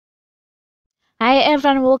Hi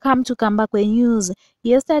everyone, welcome to Kambakwe News.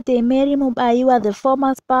 Yesterday, Mary Mubaiwa, the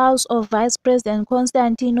former spouse of Vice President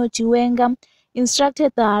Constantino Chiwenga,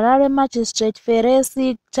 instructed the Harare magistrate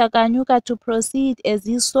Feresi Chakanyuka to proceed as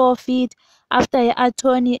he saw fit after her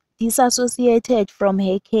attorney disassociated from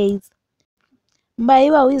her case.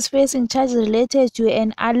 Mubaiwa, who is facing charges related to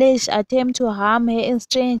an alleged attempt to harm her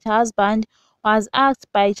estranged husband, was asked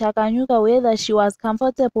by Chakanyuka whether she was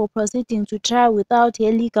comfortable proceeding to trial without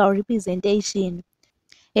her legal representation.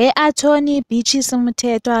 Her attorney, Beatrice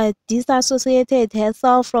Mtetwa, disassociated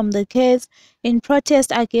herself from the case in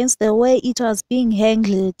protest against the way it was being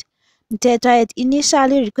handled. Mtetwa had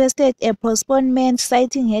initially requested a postponement,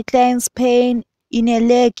 citing her client's pain in a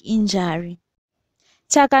leg injury.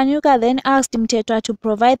 Chakanyuka then asked Mtetwa to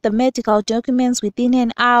provide the medical documents within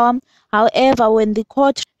an hour. However, when the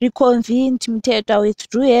court reconvened, Mtetwa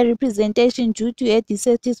withdrew her representation due to her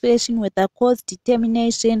dissatisfaction with the court's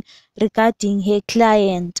determination regarding her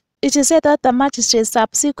client. It is said that the magistrate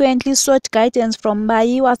subsequently sought guidance from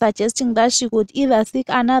Mubaiwa, suggesting that she could either seek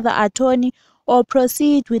another attorney or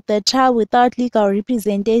proceed with the trial without legal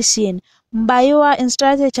representation. Mubaiwa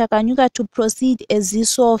instructed Chakanyuka to proceed as he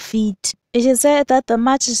saw fit. It is said that the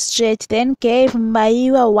magistrate then gave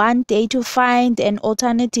Mubaiwa 1 day to find an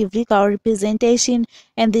alternative legal representation,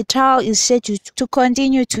 and the trial is scheduled to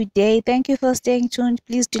continue today. Thank you for staying tuned.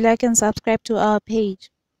 Please do like and subscribe to our page.